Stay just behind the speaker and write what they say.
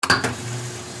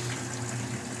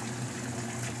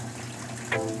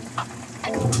You on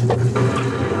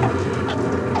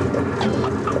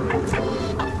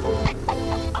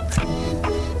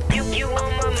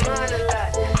my mind a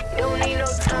lot. Don't need no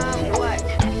time watch.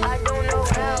 I don't know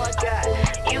how I got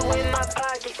you in my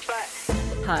pocket spot.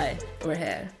 Hi, we're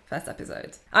here. First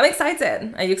episode. I'm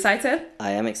excited. Are you excited?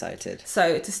 I am excited.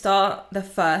 So to start the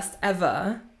first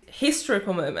ever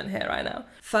historical moment here right now.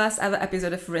 First ever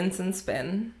episode of Rinse and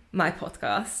Spin, my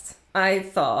podcast. I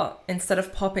thought instead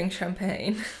of popping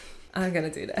champagne, I'm gonna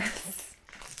do this.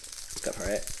 Go for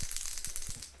it.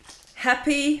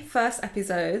 Happy first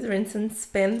episode, Rinse and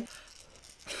Spin.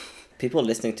 People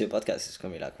listening to a podcast is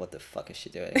going to be like, what the fuck is she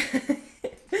doing?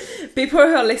 People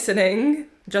who are listening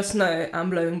just know I'm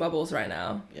blowing bubbles right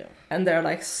now. Yeah. And there are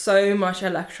like so much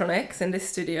electronics in this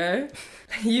studio.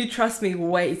 You trust me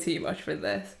way too much with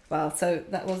this. Well, so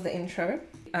that was the intro.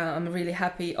 I'm really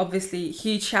happy. Obviously,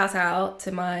 huge shout out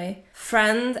to my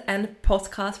friend and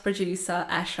podcast producer,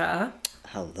 Asha.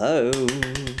 Hello.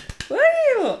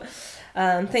 Woo!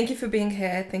 Thank you for being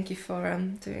here. Thank you for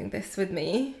doing this with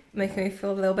me, making me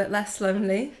feel a little bit less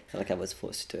lonely. I feel like I was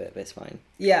forced to do it, but it's fine.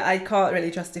 Yeah, I can't really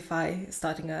justify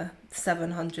starting a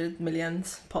 700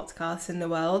 millionth podcast in the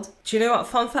world. Do you know what?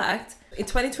 Fun fact, in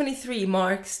 2023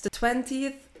 marks the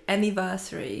 20th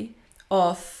anniversary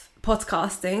of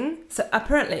podcasting. So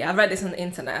apparently, I read this on the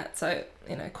internet, so,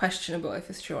 you know, questionable if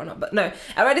it's true or not. But no,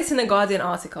 I read this in a Guardian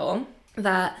article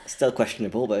that... Still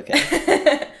questionable, but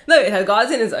okay. No, the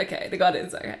Guardian is okay. The Guardian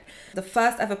is okay. The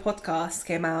first ever podcast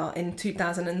came out in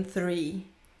 2003.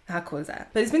 How cool is that?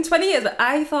 But it's been 20 years, but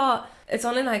I thought it's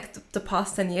only like the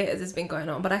past 10 years it's been going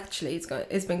on. But actually,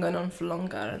 it's been going on for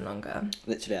longer and longer.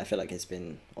 Literally, I feel like it's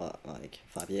been, like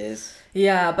 5 years?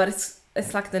 Yeah, but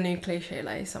it's like the new cliche,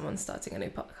 like someone starting a new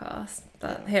podcast.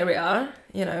 But here we are,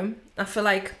 you know. I feel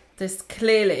like there's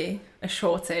clearly a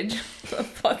shortage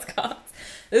of podcasts.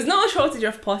 There's not a shortage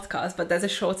of podcasts, but there's a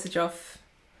shortage of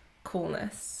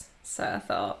coolness. So I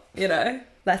thought, you know,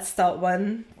 let's start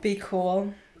one, be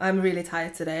cool. I'm really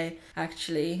tired today,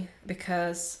 actually,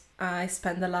 because I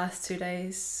spent the last 2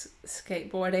 days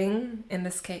skateboarding in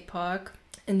the skate park.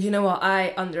 And you know what?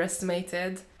 I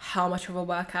underestimated how much of a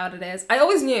workout it is. I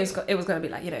always knew it was going to be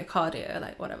like, you know, cardio,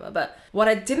 like whatever. But what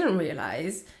I didn't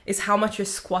realize is how much you're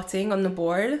squatting on the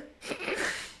board.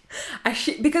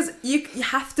 Because you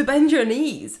have to bend your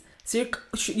knees. So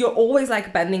you're always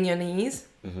like bending your knees.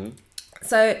 Mm-hmm.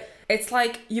 So it's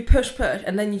like you push,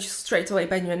 and then you just straight away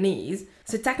bend your knees.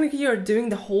 So technically you're doing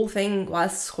the whole thing while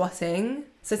squatting.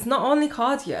 So it's not only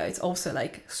cardio, it's also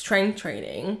like strength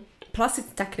training. Plus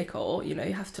it's technical, you know,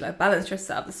 you have to like balance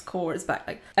yourself, the core is back,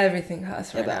 like everything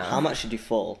hurts right now. How much did you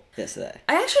fall yesterday?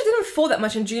 I actually didn't fall that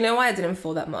much, and do you know why I didn't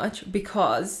fall that much?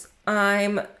 Because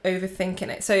I'm overthinking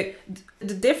it. So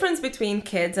the difference between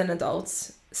kids and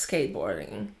adults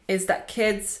skateboarding is that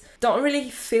kids don't really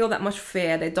feel that much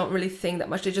fear, they don't really think that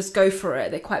much, they just go for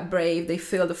it, they're quite brave, they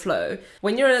feel the flow.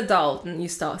 When you're an adult and you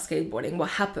start skateboarding, what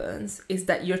happens is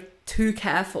that you're too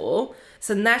careful,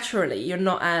 so naturally you're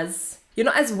not as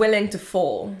willing to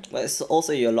fall. Well, it's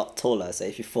also you're a lot taller, so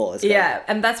if you fall, it's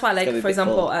and that's why, like, for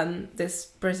example, fall. this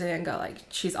Brazilian girl, like,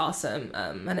 she's awesome.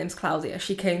 Her name's Claudia.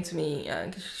 She came to me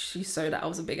because she saw that I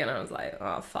was a beginner. I was like,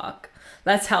 oh fuck,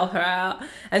 let's help her out.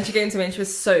 And she came to me and she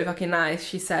was so fucking nice.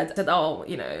 She said, oh,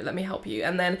 you know, let me help you.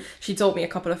 And then she told me a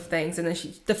couple of things. And then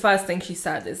the first thing she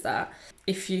said is that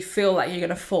if you feel like you're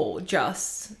gonna fall,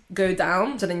 just go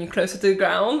down, so then you're closer to the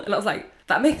ground. And I was like,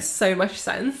 that makes so much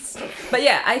sense. But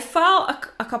yeah, I fell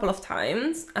a couple of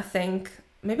times. I think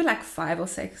maybe like 5 or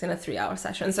 6 in a 3-hour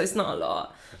session. So it's not a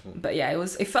lot. Mm-hmm. But yeah,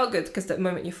 it felt good because the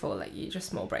moment you fall, like, you're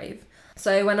just more brave.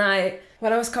 So when I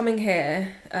was coming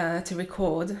here to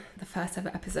record the first ever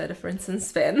episode of Rinse and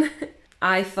Spin,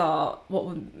 I thought what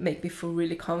would make me feel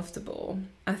really comfortable.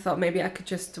 I thought maybe I could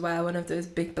just wear one of those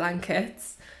big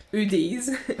blankets,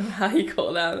 hoodies, how you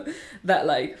call them, that,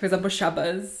 like, for example,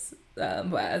 Shabbas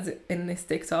wears in his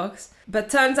TikToks.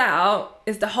 But turns out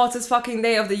it's the hottest fucking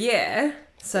day of the year,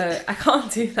 so I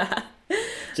can't do that.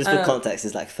 Just for context,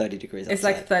 it's like 30 degrees outside. It's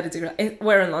like 30 degrees.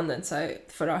 We're in London, so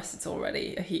for us it's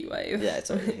already a heat wave. Yeah, it's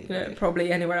already a heat wave.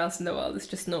 Probably anywhere else in the world it's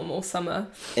just normal summer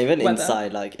Even weather.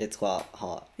 Inside, like, it's quite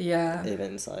hot. Yeah.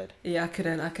 Even inside. Yeah, I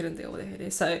couldn't deal with the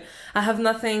hoodie. So I have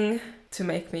nothing to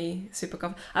make me super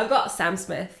comfortable. I've got Sam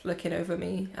Smith looking over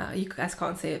me. You guys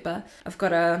can't see it, but I've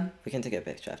got We can take a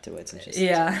picture afterwards and just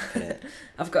put it.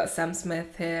 I've got Sam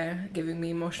Smith here giving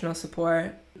me emotional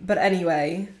support. But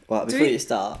anyway. Well, before you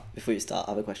start,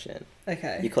 I have a question.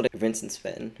 Okay. You called it rinse and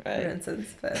spin, right? Rinse and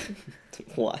spin.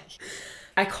 Why?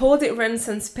 I called it rinse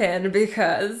and spin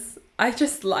because I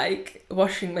just like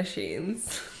washing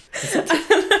machines. I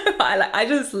don't know why. I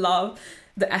just love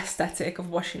the aesthetic of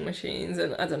washing machines,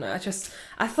 and I don't know,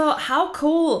 I thought how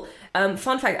cool.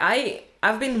 Fun fact,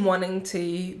 I've been wanting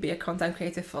to be a content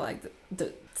creator for like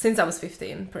since I was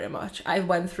 15, pretty much. I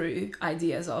went through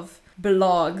ideas of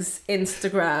blogs,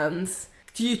 Instagrams,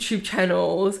 YouTube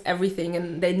channels, everything,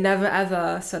 and they never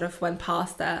ever sort of went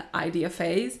past that idea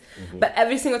phase. But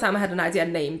every single time I had an idea, I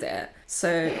named it.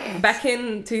 So back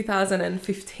in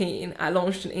 2015, I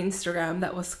launched an Instagram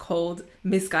that was called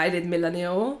Misguided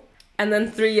Millennial. And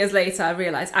then 3 years later, I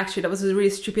realized actually that was a really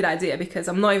stupid idea because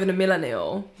I'm not even a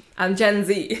millennial. I'm Gen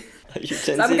Z.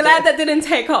 So I'm glad that didn't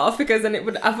take off, because then I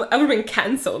would have been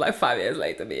cancelled like 5 years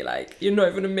later, be like, you're not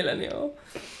even a millennial.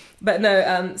 But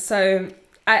no, so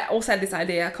I also had this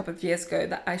idea a couple of years ago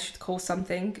that I should call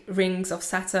something Rings of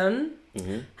Saturn.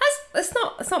 It's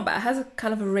not bad. It has a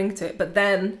kind of a ring to it. But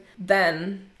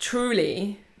then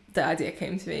truly the idea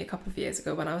came to me a couple of years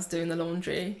ago when I was doing the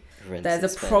laundry. There's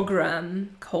a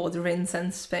program called Rinse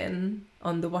and Spin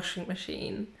on the washing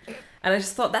machine. And I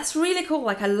just thought that's really cool.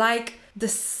 Like I like the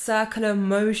circular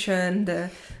motion,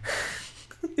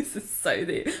 this is so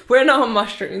deep. We're not on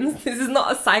mushrooms. This is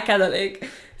not a psychedelic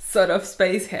sort of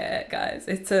space here, guys.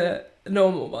 It's a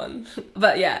normal one.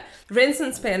 But yeah, rinse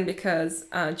and spin, because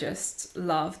I just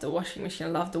love the washing machine. I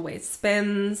love the way it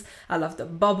spins. I love the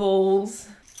bubbles.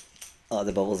 Oh,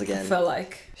 the bubbles again. I feel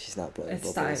like she's not blowing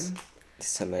it's bubbles. time.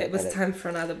 So It was time for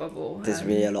another bubble. There's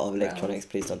really a lot of electronics.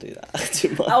 Please don't do that too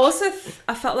much.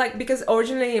 I felt like, because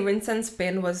originally Rinse and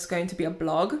Spin was going to be a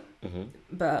blog,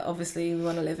 but obviously we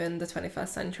want to live in the 21st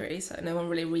century, so no one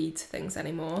really reads things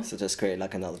anymore. So just create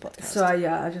like another podcast. So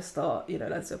I just thought,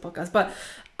 let's do a podcast. But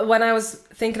when I was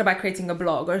thinking about creating a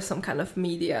blog or some kind of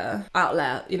media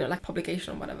outlet, like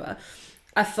publication or whatever,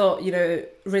 I thought,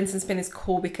 Rinse and Spin is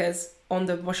cool because on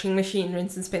the washing machine,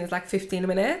 Rinse and Spin is like 15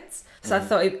 minutes. So I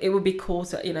thought it would be cool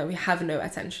to, we have no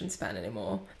attention span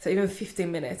anymore. So even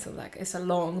 15 minutes, it's a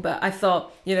long, but I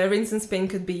thought, Rinse and Spin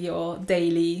could be your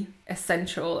daily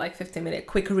essential, like 15-minute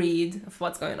quick read of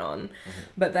what's going on.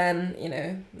 But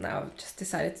then, now I've just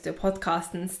decided to do a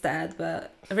podcast instead.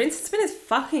 But Rinse and Spin is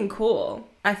fucking cool.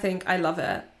 I think I love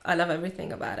it. I love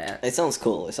everything about it. It sounds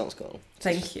cool.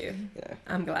 Thank you. Yeah.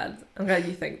 I'm glad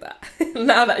you think that.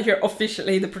 Now that you're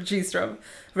officially the producer of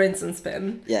Rinse and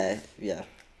Spin. Yeah.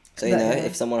 So,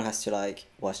 if someone has to like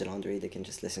wash the laundry, they can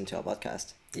just listen to our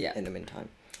podcast in the meantime.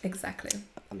 Exactly.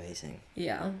 Amazing.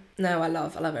 Yeah. No, I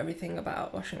love everything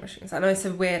about washing machines. I know it's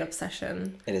a weird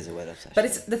obsession. It is a weird obsession.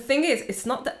 But the thing is, it's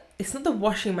not the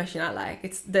washing machine I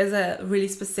like. There's a really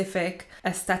specific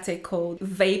aesthetic called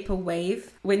vaporwave.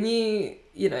 When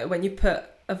you put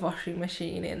a washing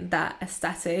machine in that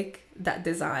aesthetic, that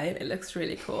design, it looks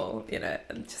really cool,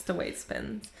 and just the way it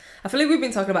spins. I feel like we've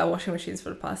been talking about washing machines for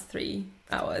the past 3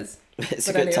 hours. It's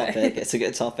a good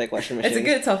topic, washing machine. It's a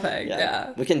good topic,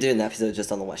 yeah. We can do an episode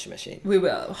just on the washing machine. We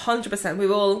will, 100%.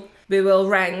 We will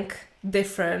rank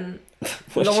different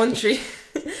laundry.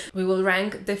 We will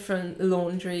rank different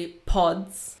laundry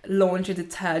pods, laundry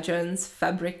detergents,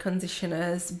 fabric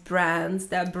conditioners, brands,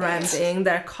 their branding,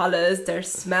 their colours, their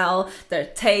smell, their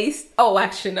taste. Oh,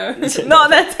 actually, no.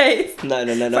 Not their taste. No.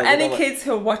 For any kids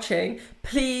who are watching,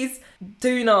 please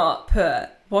do not put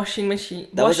washing machine.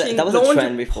 That was a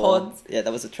trend before. Pods. Yeah,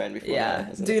 that was a trend before. Yeah,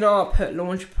 do not put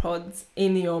laundry pods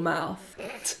in your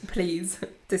mouth, please.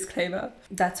 Disclaimer.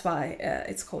 That's why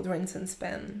it's called Rinse and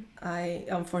Spin. I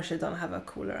unfortunately don't have a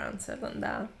cooler answer than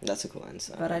that. That's a cool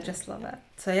answer. But I just love it.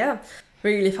 So yeah,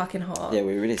 really fucking hot. Yeah,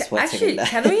 we're really sweating.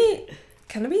 Actually,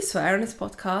 can we swear on this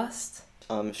podcast?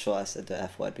 I'm sure I said the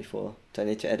F word before. Do I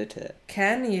need to edit it?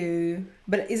 Can you?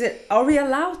 But are we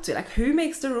allowed to? Like, who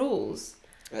makes the rules?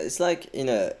 It's like,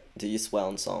 do you swear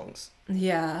on songs?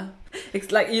 Yeah.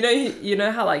 It's like, you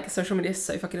know how like social media is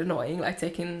so fucking annoying, like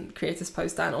taking creators'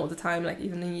 posts down all the time, like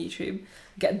even on YouTube,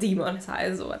 get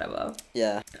demonetized or whatever.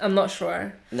 Yeah. I'm not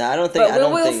sure. No, I don't think. But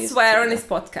we'll swear on this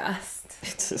podcast.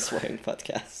 It's a swearing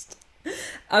podcast.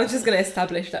 I'm just gonna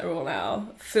establish that rule now.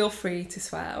 Feel free to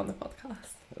swear on the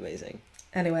podcast. Amazing.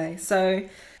 Anyway, so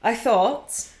I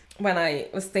thought when I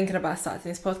was thinking about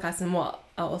starting this podcast and what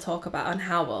I will talk about and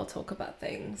how I'll talk about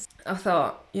things, I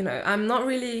thought, I'm not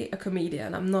really a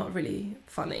comedian. I'm not really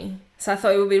funny. So I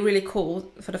thought it would be really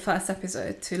cool for the first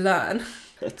episode to learn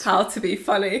how to be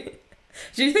funny.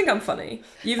 Do you think I'm funny?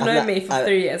 You've known me for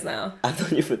 3 years now. I've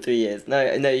known you for 3 years. No,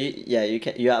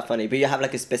 you are funny, but you have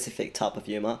like a specific type of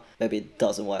humor. Maybe it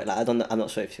doesn't work. Like I'm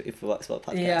not sure if it works for a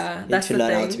podcast. Yeah, that's the thing. You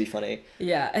need to learn how to be funny.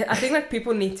 Yeah, I think like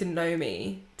people need to know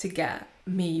me to get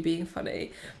me being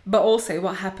funny. But also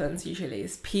what happens usually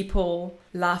is people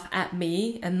laugh at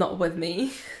me and not with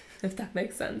me, if that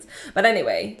makes sense. But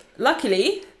anyway,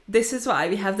 luckily, this is why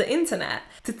we have the internet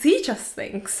to teach us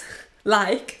things.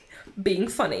 like being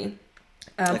funny.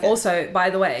 Okay. Also, by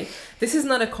the way, this is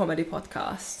not a comedy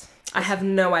podcast. I have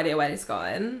no idea where it's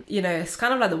going. You know, it's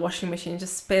kind of like the washing machine,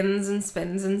 just spins and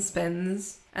spins and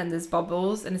spins, and there's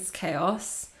bubbles and it's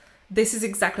chaos. This is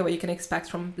exactly what you can expect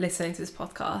from listening to this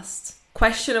podcast.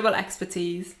 Questionable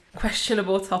expertise,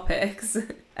 questionable topics,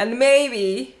 and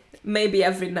maybe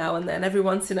every now and then, every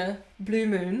once in a blue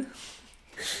moon,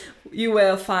 you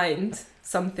will find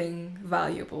something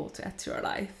valuable to add to your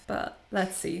life. But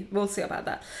let's see. We'll see about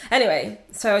that. Anyway,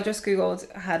 so I just googled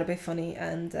how to be funny,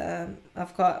 and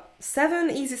I've got 7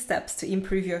 easy steps to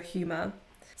improve your humor.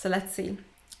 So let's see.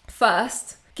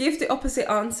 First, give the opposite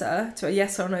answer to a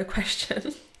yes or no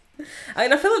question. I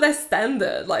mean, I feel like that's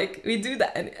standard. Like, we do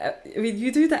that.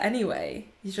 You do that anyway.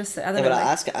 You just say, I don't Yeah, know.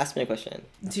 but Like, ask me a question.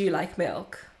 do you like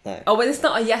milk? No. Oh, but it's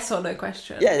not a yes or no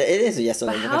question. Yeah, it is a yes or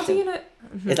But no how question. do you know?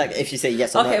 It's like if you say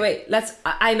yes or no. Okay, wait.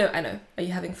 I know. Are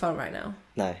you having fun right now?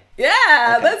 No.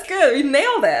 Yeah, Okay. that's good. We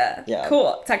nailed it. Yeah.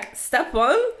 Cool. It's like step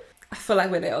 1. I feel like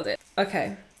we nailed it.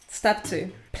 Okay. Step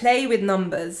 2. Play with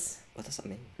numbers. What does that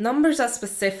mean? Numbers are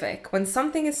specific. When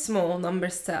something is small,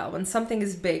 numbers tell. When something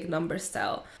is big, numbers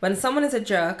tell. When someone is a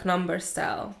jerk, numbers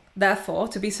tell. Therefore,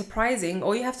 to be surprising,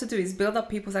 all you have to do is build up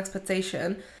people's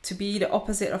expectation to be the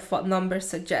opposite of what numbers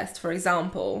suggest. For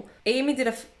example, Amy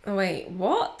did wait,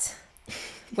 what?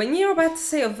 When you're about to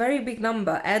say a very big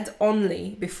number, add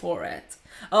only before it.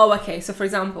 Oh, okay. So for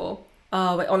example,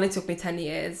 it only took me 10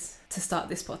 years to start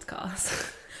this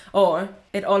podcast. Or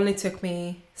it only took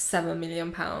me £7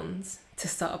 million to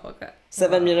start a podcast.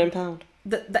 £7 million pound.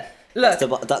 Look, That's a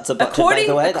budget, by the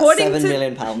according- way. That's according £7 to-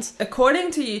 million pounds.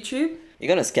 according to YouTube, You're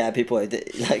gonna scare people.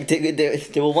 Like they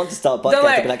will want to start a podcast. Don't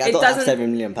worry, They'll be like, I it don't have doesn't- £7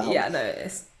 million pounds. yeah, no,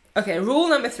 it's okay. Rule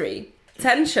number 3: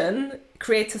 tension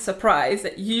creates a surprise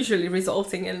that usually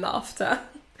resulting in laughter.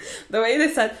 The way they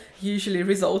said usually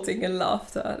resulting in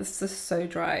laughter, it's just so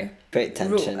dry. Great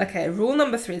tension. Rule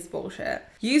number 3 is bullshit.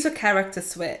 Use a character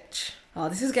switch. Oh,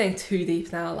 this is getting too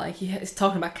deep now. Like, he's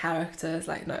talking about characters.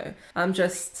 Like, no, I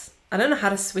don't know how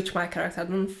to switch my character. I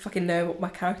don't fucking know what my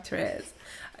character is.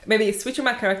 Maybe switching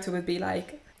my character would be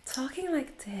like talking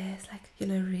like this, like, you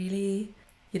know, really,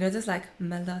 you know, just like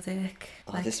melodic.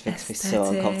 Oh, like this makes me so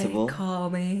aesthetic, uncomfortable.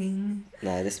 Calming.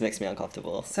 No, this makes me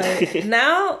uncomfortable. So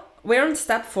now we're on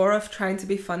step 4 of trying to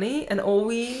be funny, and all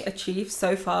we achieved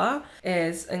so far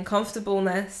is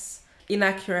uncomfortableness,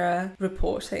 inaccurate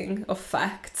reporting of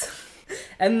facts,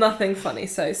 and nothing funny.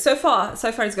 So far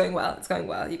it's going well. It's going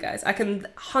well, you guys. I can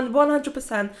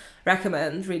 100%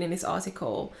 recommend reading this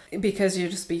article because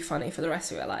you'll just be funny for the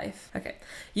rest of your life. Okay.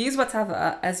 Use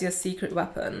whatever as your secret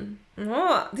weapon.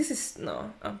 Oh,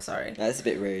 I'm sorry. That's a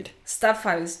bit rude. Step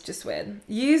 5 is just weird.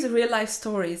 Use real life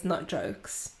stories, not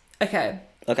jokes. Okay.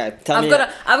 Okay, I've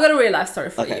got a real life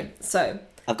story for Okay. you. So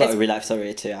I've got it's- a real life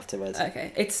story too afterwards.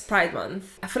 okay, it's Pride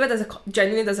Month. I feel like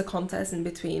there's a contest in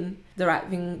between the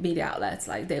right-wing media outlets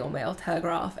like Daily Mail,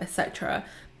 Telegraph, etc.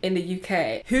 in the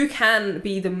UK. Who can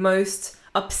be the most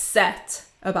upset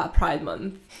about Pride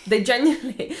Month? They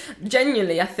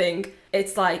genuinely, I think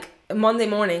it's like Monday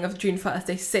morning of June 1st,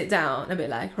 they sit down and be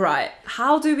like, right,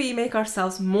 how do we make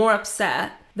ourselves more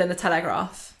upset than the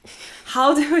Telegraph?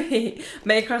 How do we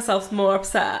make ourselves more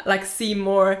upset, like seem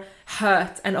more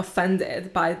hurt and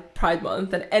offended by Pride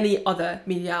Month than any other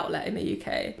media outlet in the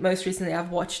UK? Most recently, I've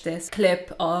watched this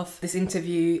clip of this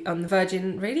interview on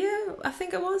Virgin Radio, I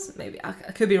think it was. Maybe I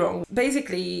could be wrong.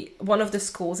 Basically, one of the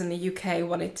schools in the UK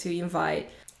wanted to invite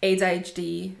Ada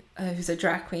HD, who's a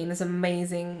drag queen, is an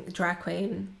amazing drag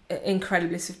queen,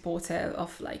 incredibly supportive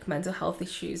of like mental health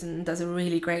issues, and does a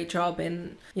really great job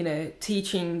in, you know,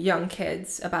 teaching young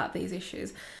kids about these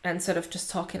issues and sort of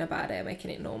just talking about it, making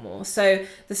it normal. So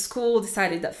the school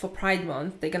decided that for Pride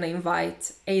Month, they're going to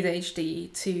invite Ada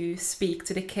HD to speak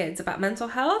to the kids about mental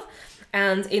health.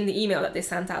 And in the email that they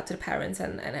sent out to the parents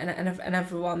and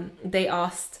everyone, they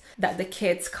asked that the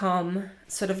kids come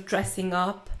sort of dressing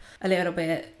up a little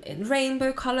bit in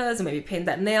rainbow colors, or maybe paint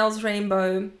their nails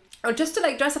rainbow, or just to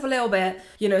like dress up a little bit.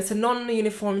 You know, it's a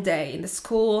non-uniform day in the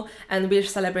school and we're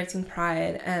celebrating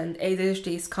Pride, and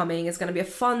ADHD is coming. It's going to be a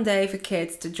fun day for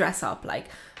kids to dress up. Like,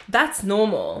 that's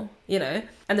normal, you know?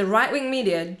 And the right-wing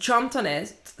media jumped on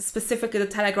it, specifically the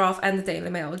Telegraph and the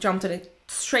Daily Mail jumped on it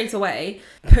straight away,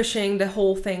 pushing the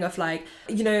whole thing of like,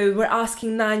 you know, we're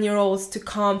asking 9-year-olds to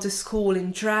come to school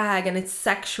in drag and it's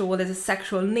sexual, there's a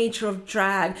sexual nature of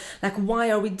drag, like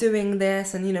why are we doing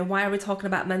this, and you know, why are we talking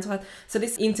about mental health? So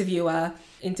this interviewer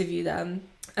interviewed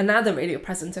another radio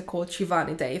presenter called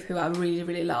Shivani Dave, who I really,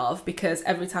 really love, because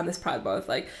every time this Pride Month,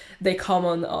 like they come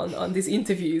on these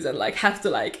interviews and like have to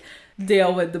like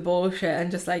deal with the bullshit,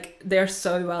 and just like they're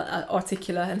so well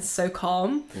articulate and so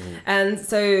calm. And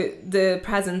so the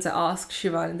presenter asked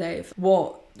Siobhan and Dave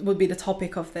what would be the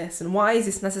topic of this and why is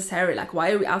this necessary, like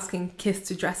why are we asking kids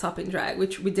to dress up in drag,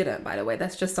 which we didn't, by the way,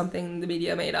 that's just something the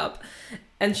media made up.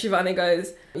 And Shivani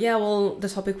goes, yeah, well, the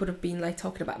topic would have been like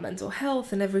talking about mental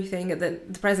health and everything. And then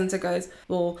the presenter goes,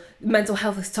 well, mental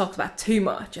health is talked about too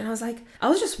much. And I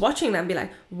was just watching them be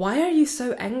like, why are you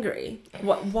so angry?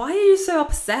 Why are you so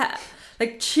upset?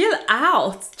 Like, chill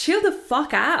out, chill the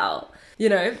fuck out, you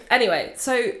know? Anyway,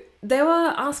 so they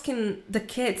were asking the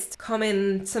kids to come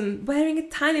in wearing a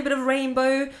tiny bit of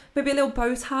rainbow, maybe a little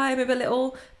bow tie, maybe a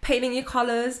little painting your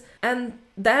colours. And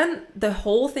then the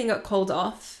whole thing got called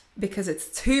off because it's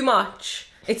too much.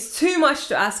 It's too much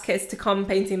to ask kids to come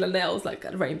painting their nails like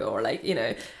a rainbow or like, you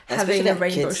know, having a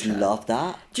rainbow kids shirt. love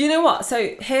that. Do you know what?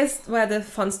 So here's where the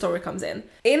fun story comes in.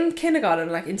 In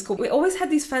kindergarten, like in school, we always had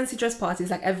these fancy dress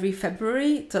parties like every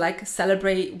February to like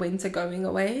celebrate winter going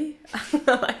away.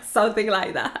 Like something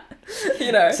like that.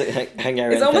 You know, so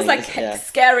Hungarian it's almost things, like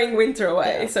scaring winter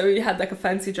away. Yeah. So we had like a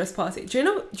fancy dress party. Do you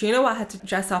know what I had to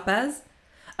dress up as?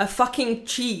 A fucking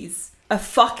cheese. A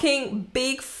fucking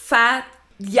big fat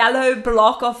yellow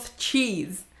block of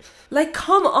cheese. Like,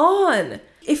 come on.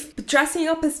 If dressing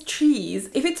up as cheese,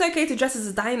 if it's okay to dress as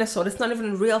a dinosaur, that's not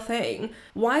even a real thing.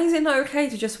 Why is it not okay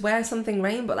to just wear something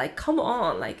rainbow? Like, come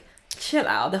on, like, chill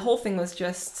out. The whole thing was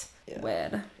just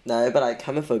weird. No, but like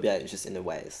homophobia is just in a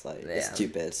way, it's like it's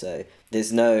stupid. So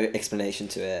there's no explanation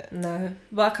to it. No.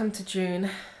 Welcome to June,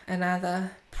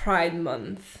 another Pride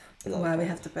Month. Where we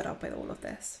have to put up with all of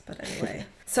this, but anyway.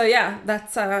 So yeah,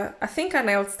 that's I think I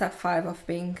nailed step 5 of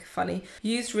being funny.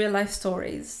 Use real life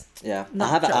stories. Yeah, I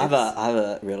have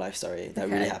a real life story that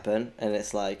really happened, and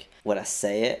it's like when I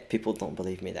say it, people don't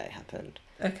believe me that it happened.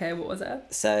 Okay, what was it?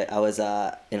 So I was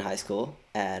in high school,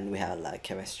 and we had like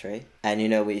chemistry, and you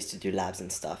know we used to do labs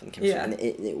and stuff in chemistry, and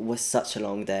it was such a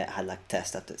long day. I had like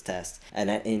test after test, and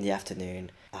then in the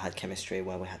afternoon I had chemistry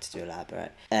where we had to do a lab,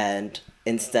 right? And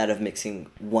instead of mixing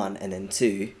 1 and then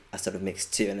 2, I sort of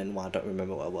mixed 2 and then 1. I don't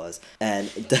remember what it was, and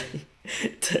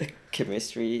the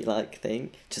chemistry like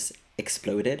thing just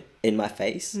exploded in my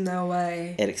face. No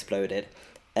way. It exploded,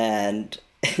 and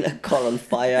it caught on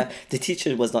fire. The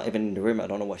teacher was not even in the room. I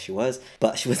don't know what she was,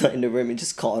 but she was not in the room. It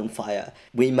just caught on fire.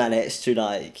 We managed to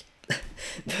like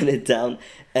burn it down,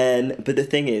 but the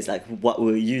thing is, like, what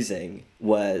we were using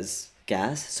was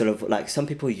gas. Sort of like some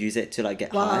people use it to like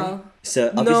get high. So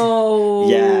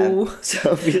obviously, yeah.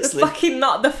 So obviously,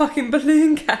 not the fucking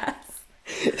balloon gas.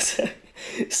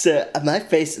 So my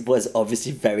face was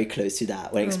obviously very close to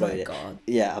that when it exploded. Oh my God.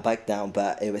 Yeah, I backed down,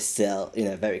 but it was still, you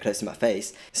know, very close to my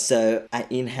face. So I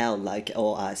inhaled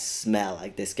or I smell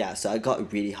like this gas. So I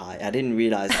got really high. I didn't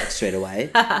realize like straight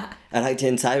away. And like the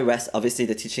entire rest, obviously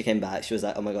the teacher came back. She was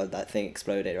like, oh my God, that thing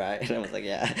exploded, right? And I was like,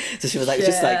 yeah. So she was like,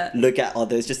 just like look at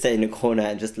others, just stay in the corner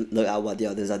and just look at what the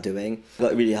others are doing.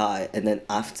 Got really high. And then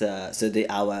so the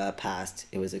hour passed,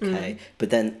 it was okay.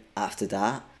 But then after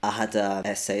that, I had an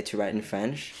essay to write in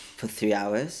French for 3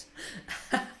 hours.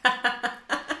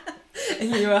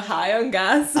 And you were high on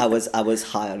gas? I was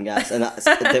high on gas. And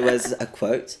there was a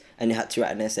quote, and you had to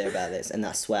write an essay about this. And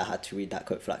I swear I had to read that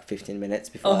quote for like 15 minutes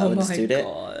before I understood it.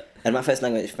 And my first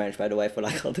language is French, by the way, for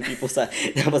like other people. So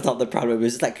that was not the problem. It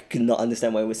was just like I could not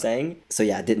understand what he was saying. So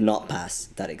yeah, I did not pass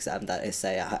that exam, that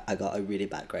essay. I got a really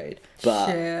bad grade. But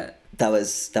shit. That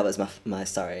was my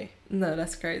story. No,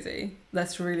 that's crazy.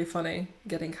 That's really funny,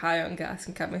 getting high on gas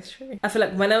in chemistry. I feel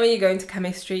like whenever you go into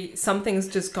chemistry, something's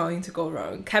just going to go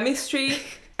wrong. Chemistry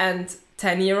and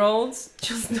 10-year-olds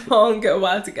just don't go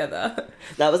well together.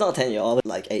 No, I was not a 10-year-old. I was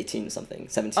like 18 or something.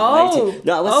 17 or 18.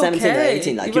 No, I was 17 or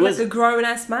 18. Like, you were like a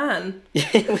grown-ass man. Yeah,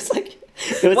 it was like...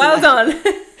 Well like, done.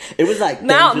 It was like...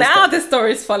 Now this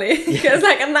story's funny. Because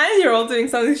like a 9-year-old doing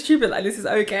something stupid like this is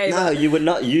okay. No, you would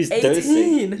not use 18. Those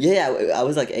things. Yeah, I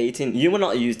was like 18. You would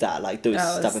not use that, like those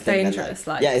stuff of things. Dangerous.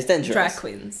 Like, yeah, it's dangerous. Drag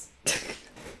queens.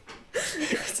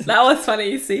 That was funny,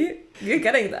 you see? You're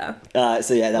getting there.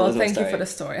 So yeah, that was my story. Well, thank you for the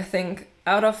story. I think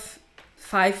out of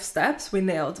 5 steps, we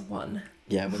nailed 1.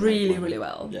 Yeah, we really, really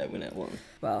well. Yeah, we nailed 1.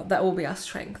 Well, that will be our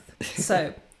strength.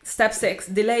 So, step 6,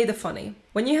 delay the funny.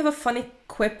 When you have a funny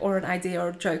quip or an idea or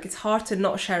a joke, it's hard to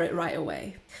not share it right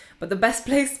away. But the best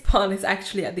placed pun is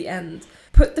actually at the end.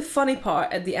 Put the funny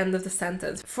part at the end of the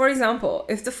sentence. For example,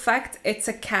 if the fact it's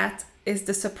a cat is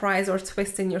the surprise or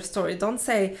twist in your story, don't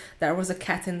say there was a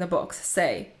cat in the box.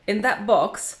 Say, in that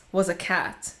box was a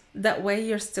cat. That way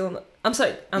you're still not... I'm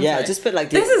sorry. Just put like...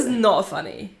 This is not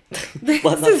funny. This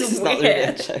is weird. Not really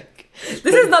a joke.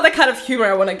 This is not the kind of humor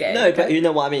I want to get. No, okay? But you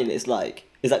know what I mean? It's like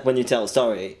when you tell a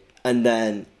story and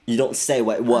then you don't say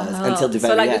what it was until the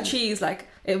very So like end. the cheese, like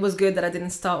it was good that I didn't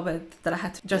start with that I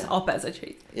had to just up as a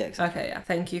cheese. Yeah, exactly. Okay, yeah.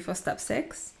 Thank you for step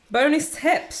 6. Bonus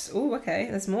tips. Oh, okay.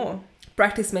 There's more.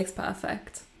 Practice makes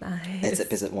perfect. Nice. It's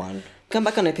episode 1. Come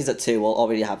back on episode 2. We'll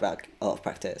already have like a lot of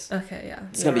practice. Okay, yeah.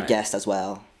 It's gonna be right. guests as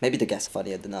well. Maybe the guests are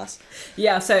funnier than us.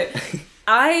 Yeah, so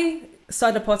I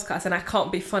started a podcast and I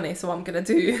can't be funny, so what I'm gonna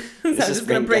do is I'm just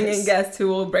gonna bring in guests who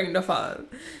will bring the fun.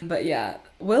 But yeah,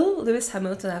 will Lewis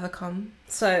Hamilton ever come?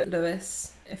 So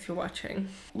Lewis, if you're watching.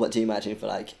 What do you imagine for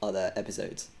like other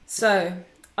episodes? So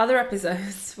other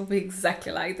episodes will be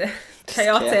exactly like this.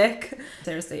 Chaotic.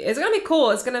 Seriously, it's gonna be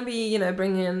cool. It's gonna be, you know,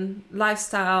 bringing in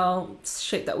lifestyle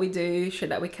shit that we do, shit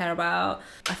that we care about.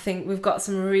 I think we've got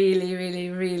some really, really,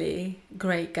 really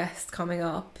great guests coming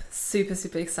up. Super,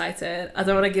 super excited. I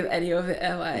don't want to give any of it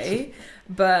away,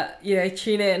 but you know,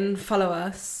 tune in, follow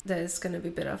us. There's gonna be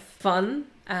a bit of fun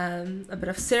and a bit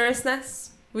of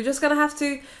seriousness. We're just gonna have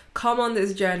to come on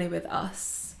this journey with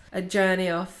us. A journey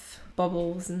of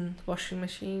bubbles and washing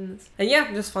machines. And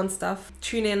yeah, just fun stuff.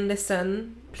 Tune in,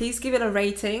 listen. Please give it a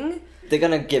rating. They're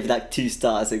gonna give like 2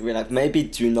 stars. Like, we're like, maybe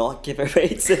do not give a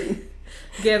rating.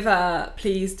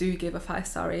 Please do give a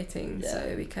 5-star rating, Yeah.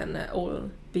 so we can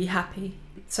all be happy.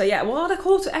 So yeah, what are the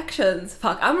call to actions?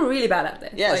 Fuck, I'm really bad at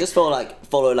this. Yeah, Like, just follow, and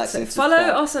so subscribe. follow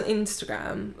us on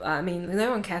Instagram. I mean,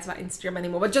 no one cares about Instagram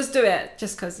anymore, but just do it,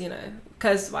 just because, you know,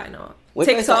 because why not? We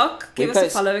post, TikTok, like- give we us a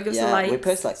post- follow, give us a yeah, like, we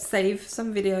post, like- save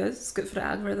some videos. It's good for the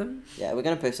algorithm. Yeah, we're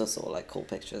gonna post also like cool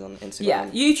pictures on Instagram. Yeah,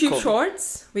 YouTube Cool.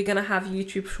 Shorts. We're gonna have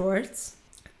YouTube Shorts,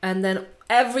 and then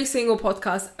every single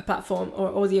podcast platform or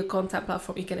audio content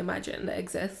platform you can imagine that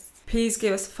exists. Please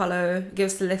give us a follow, give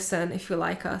us a listen if you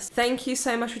like us. Thank you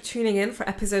so much for tuning in for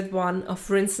episode 1 of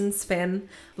Rinse and Spin.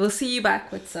 We'll see you back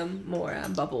with some more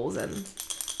bubbles and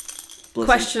Blow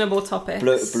questionable topics.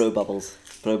 blow bubbles.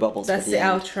 Blow bubbles. That's for the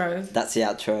end. outro. That's the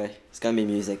outro. It's gonna be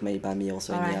music made by me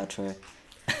also in Alright. the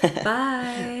outro.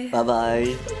 Bye. Bye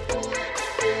bye.